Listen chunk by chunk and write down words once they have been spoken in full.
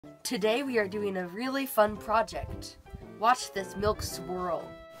Today we are doing a really fun project. Watch this milk swirl.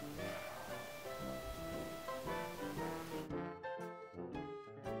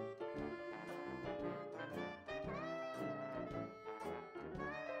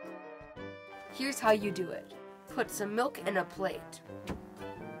 Here's how you do it. Put some milk in a plate.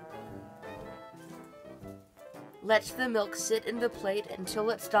 Let the milk sit in the plate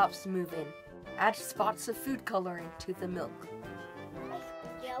until it stops moving. Add spots of food coloring to the milk.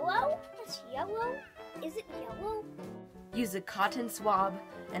 Yellow? It's yellow? Is it yellow? Use a cotton swab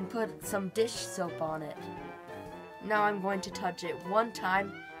and put some dish soap on it. Now I'm going to touch it one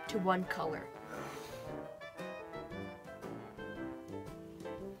time to one color.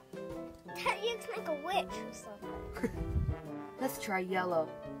 That looks like a witch or something. Let's try yellow.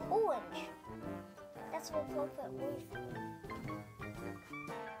 Orange. That's what both at orange.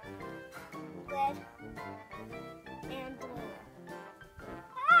 Red and blue.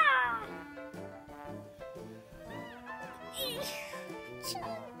 Ah!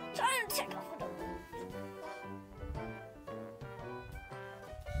 Trying to take off the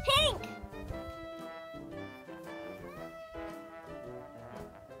pink.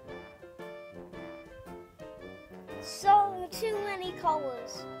 So too many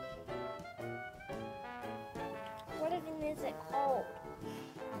colors. What even is it called?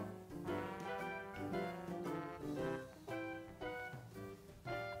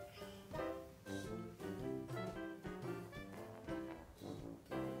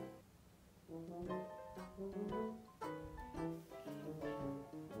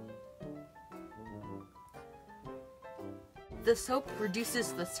 The soap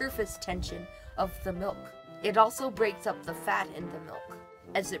reduces the surface tension of the milk. It also breaks up the fat in the milk.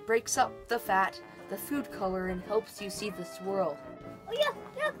 As it breaks up the fat, the food coloring helps you see the swirl. Oh yeah,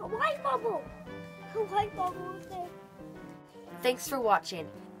 look, a white bubble. A white bubble is there. Thanks for watching.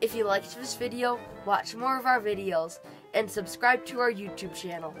 If you liked this video, watch more of our videos and subscribe to our YouTube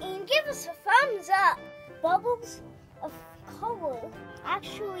channel. And give us a thumbs up. Bubbles of color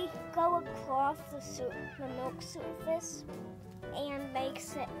actually go across the milk surface and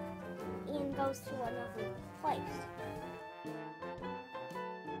makes it and goes to another place.